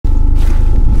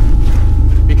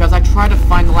try to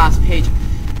find the last page.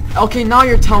 Okay, now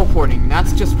you're teleporting.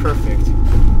 That's just perfect.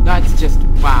 That's just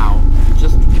wow.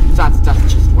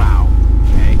 That's just wow.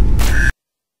 Okay.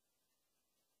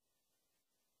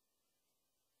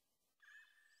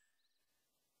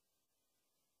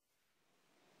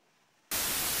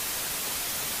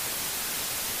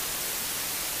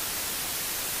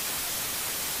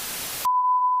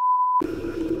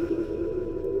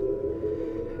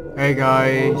 Hey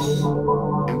guys,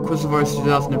 Inquisitor's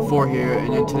 2004 here,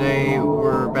 and then today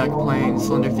we're back playing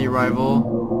Slender the Arrival.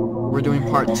 We're doing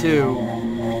part 2,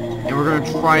 and we're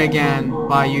gonna try again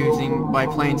by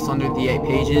playing Slender the 8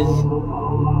 pages.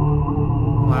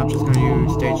 Well, I'm just gonna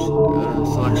use stage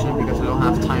selection because I don't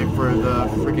have time for the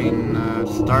freaking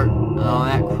start and all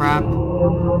that crap.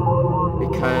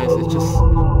 Because it's just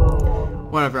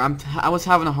whatever. I was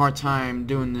having a hard time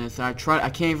doing this. I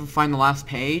can't even find the last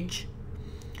page.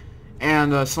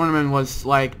 And Slenderman was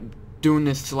like doing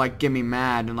this to like get me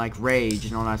mad and like rage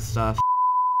and all that stuff.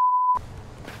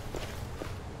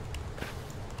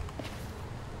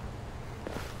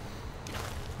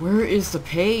 Where is the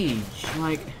page?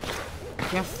 Like, I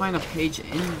can't find a page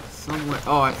in somewhere.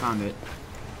 Oh, I found it.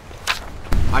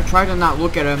 I tried to not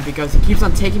look at him because he keeps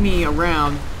on taking me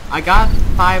around. I got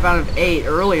 5 out of 8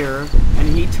 earlier, and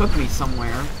he took me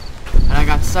somewhere. And I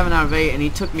got 7 out of 8, and he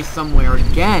took me somewhere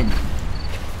again.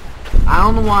 I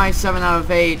don't know why 7 out of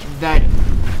 8 that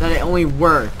it only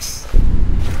works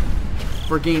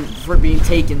for being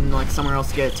taken like somewhere else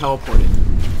to get teleported.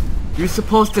 You're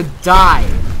supposed to die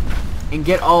and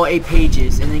get all 8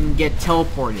 pages and then get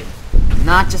teleported,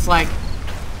 not just like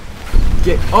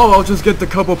I'll just get the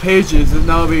couple pages and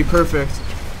that'll be perfect.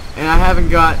 And I haven't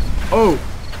got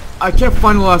I can't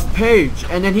find the last page,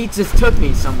 and then he just took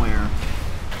me somewhere.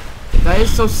 That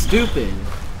is so stupid.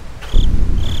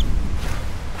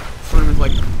 Slenderman's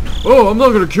like, oh, I'm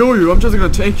not gonna kill you, I'm just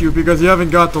gonna take you because you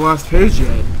haven't got the last page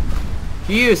yet.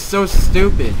 He is so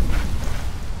stupid.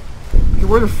 Okay,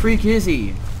 where the freak is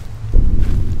he?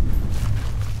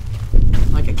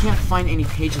 Like, I can't find any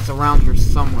pages around here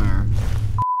somewhere.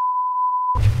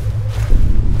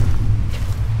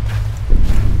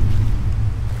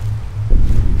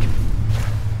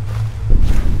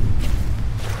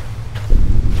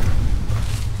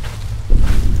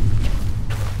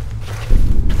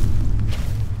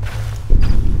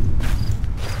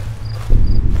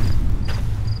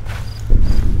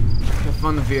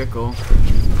 On the vehicle.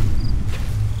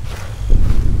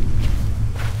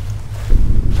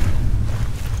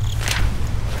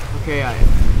 Okay,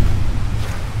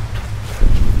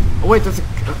 oh wait, there's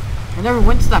I never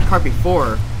went to that car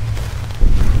before.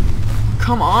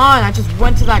 Come on, I just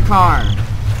went to that car.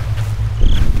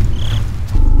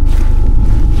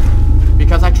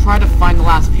 Because I tried to find the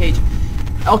last page.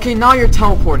 Okay, now you're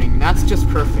teleporting. That's just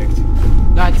perfect.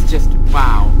 That's just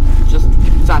wow.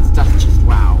 That's just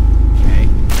wow. Okay.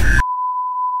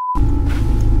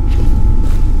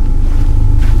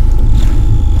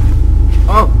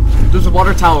 Oh, there's a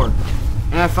water tower,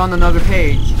 and I found another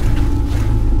page.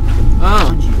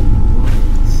 Oh.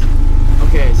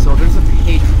 Okay, so there's a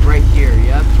page right here.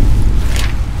 Yep.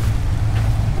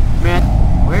 Man,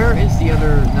 where is the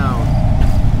other? No.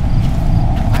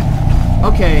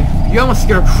 Okay, you almost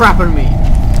scared the crap out of me.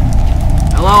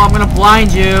 Hello, I'm gonna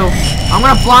blind you. I'm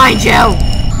gonna blind you.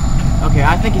 Okay,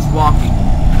 I think he's walking.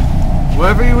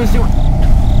 Whatever he was doing.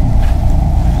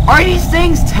 Are these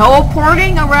things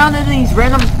teleporting around in these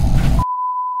random...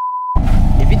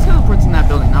 If he teleports in that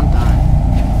building, I'm done.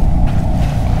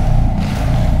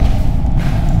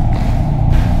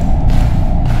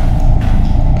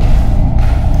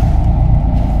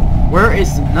 Where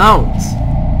is the note?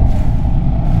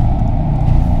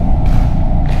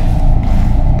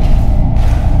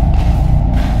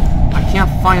 I can't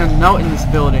find a note in this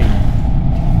building.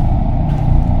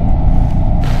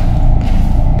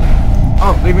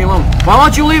 Oh, leave me alone. Why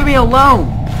won't you leave me alone?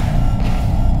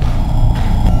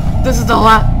 This is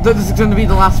gonna be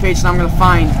the last page that I'm gonna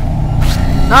find.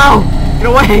 No! Get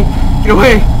away! Get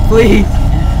away! Please!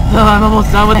 No, I'm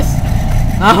almost done with this.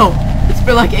 No! It's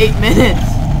been like 8 minutes!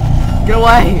 Get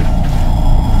away!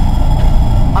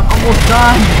 I'm almost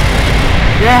done!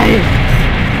 Yay!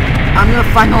 I'm gonna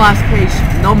find the last page,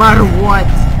 no matter what.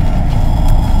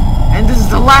 And this is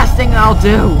the last thing that I'll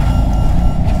do!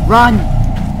 Run!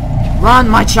 Run,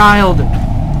 my child!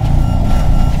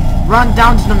 Run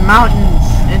down to the mountains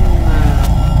and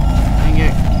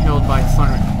get killed by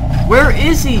Slender. Where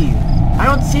is he? I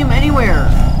don't see him anywhere.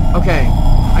 Okay,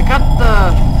 I got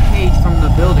the page from the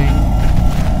building.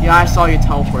 Yeah, I saw you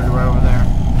teleported right over there.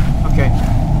 Okay.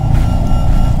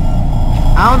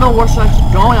 I don't know where should I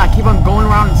keep going. I keep on going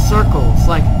around in circles.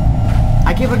 Like,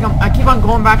 I I keep on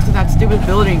going back to that stupid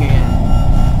building again.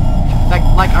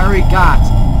 Like I already got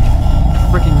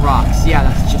freaking rocks. Yeah,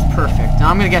 that's just perfect. Now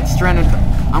I'm gonna get stranded.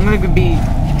 I'm gonna be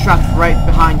trapped right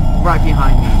behind me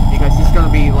because he's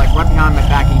gonna be like right behind my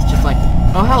back. And he's just like,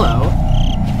 oh hello,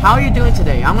 how are you doing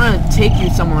today? I'm gonna take you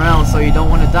somewhere else so you don't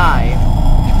want to die.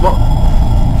 Well,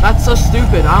 that's so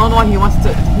stupid. I don't know why he wants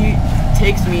to. He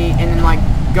takes me and then like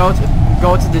go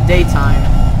to the daytime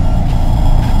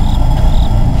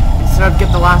instead of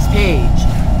get the last page.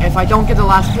 If I don't get the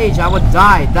last page, I would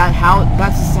die.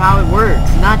 That's just how it works.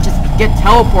 Not just get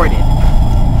teleported.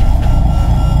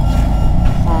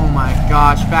 Oh my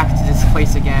gosh, back to this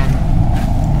place again.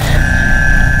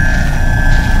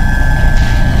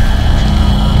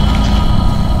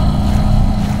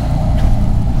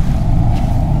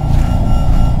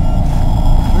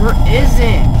 Where is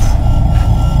it?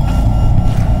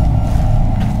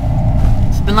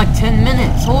 It's been like 10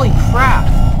 minutes. Holy crap.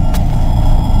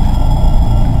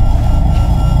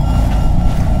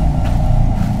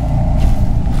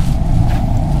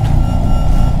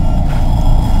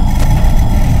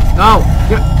 No!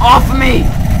 Get off of me!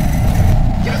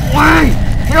 Get away!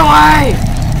 Get away!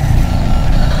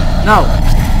 No!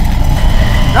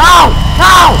 No!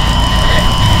 No!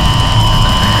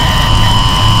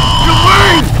 Get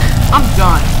away! I'm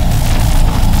done.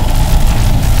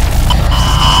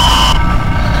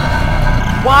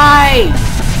 Why?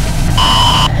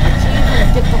 I can't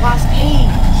even get the last page.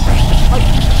 Like,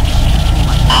 oh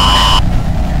my god.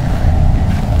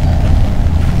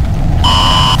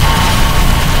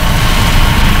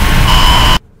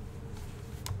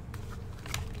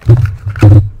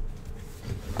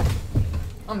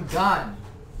 I'm done.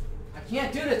 I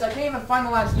can't do this. I can't even find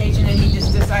the last page and then he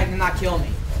just decided to not kill me.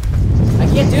 I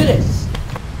can't do this.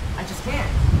 I just can't.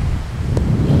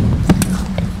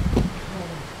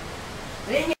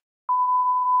 Dang it.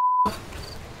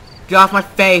 Get off my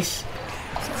face.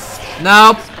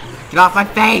 Nope. Get off my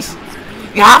face.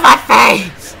 Get off my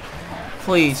face.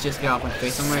 Please, just get off my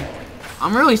face.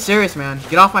 I'm really serious, man.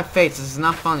 Get off my face. This is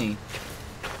not funny.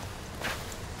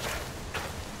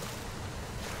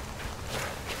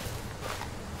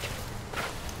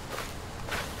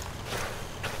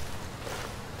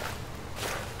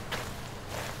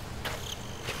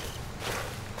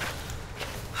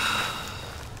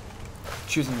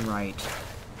 Choosing right.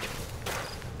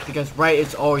 Because right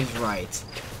is always right.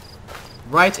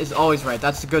 Right is always right.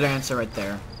 That's a good answer right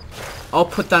there. I'll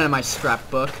put that in my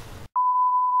scrapbook.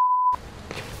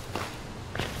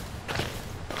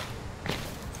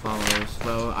 Followers.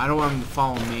 So I don't want him to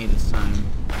follow me this time.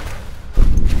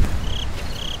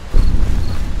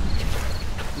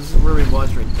 This is where he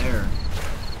was right there.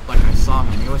 Like I saw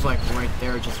him. He was like right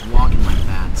there just walking like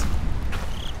that.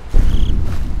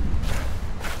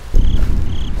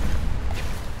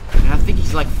 I think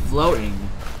he's like floating.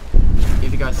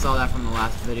 If you guys saw that from the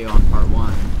last video on part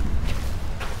 1.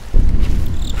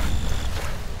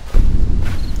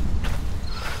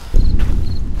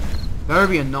 Better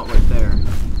be a note right there.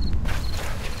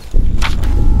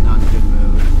 Not in a good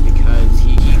mood. Because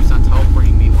he keeps on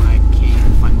teleporting me when I can't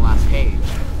even find the last page.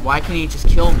 Why can't he just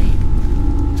kill me?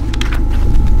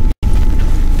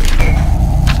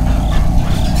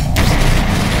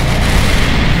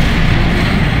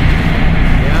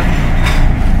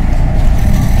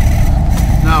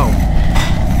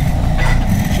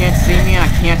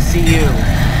 Can't see you.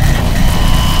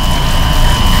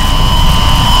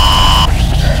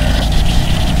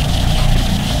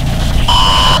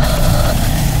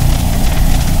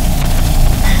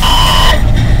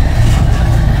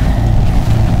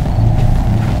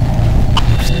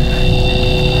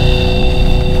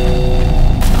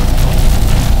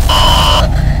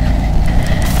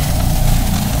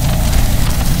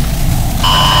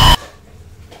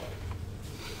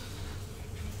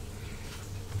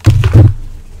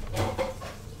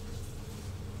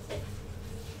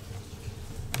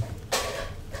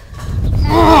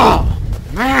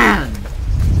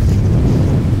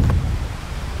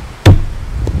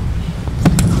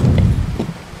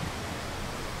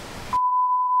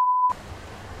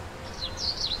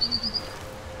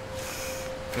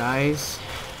 Guys,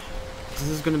 this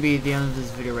is gonna be the end of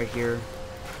this video right here,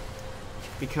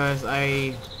 because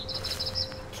I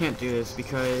can't do this,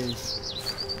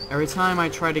 because every time I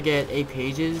try to get 8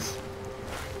 pages,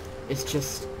 it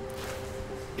just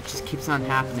keeps on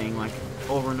happening, like,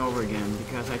 over and over again,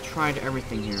 because I tried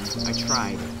everything here. I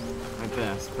tried my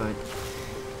best, but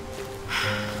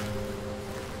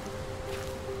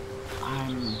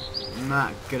I'm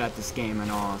not good at this game at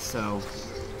all, so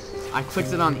I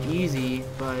clicked it on easy,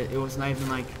 but it was not even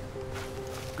like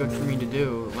good for me to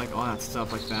do, like all that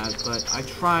stuff like that. But I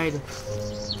tried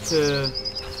to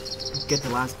get the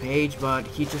last page, but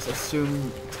he just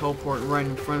assumed teleport right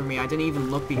in front of me. I didn't even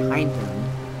look behind him.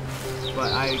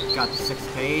 But I got the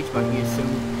 6th page, but he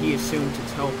assumed to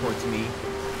teleport to me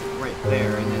right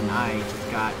there, and then I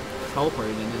just got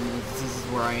teleported, and then this is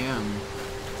where I am.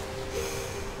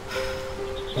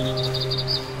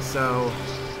 So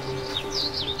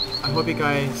I hope you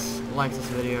guys like this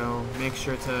video. Make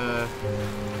sure to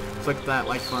click that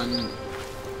like button,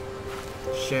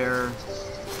 share,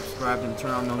 subscribe, and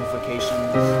turn on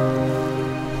notifications.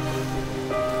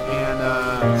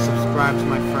 And subscribe to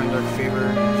my friend Dark Fever.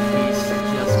 He's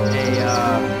just a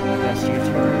best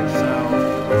YouTuber. So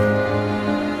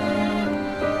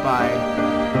bye.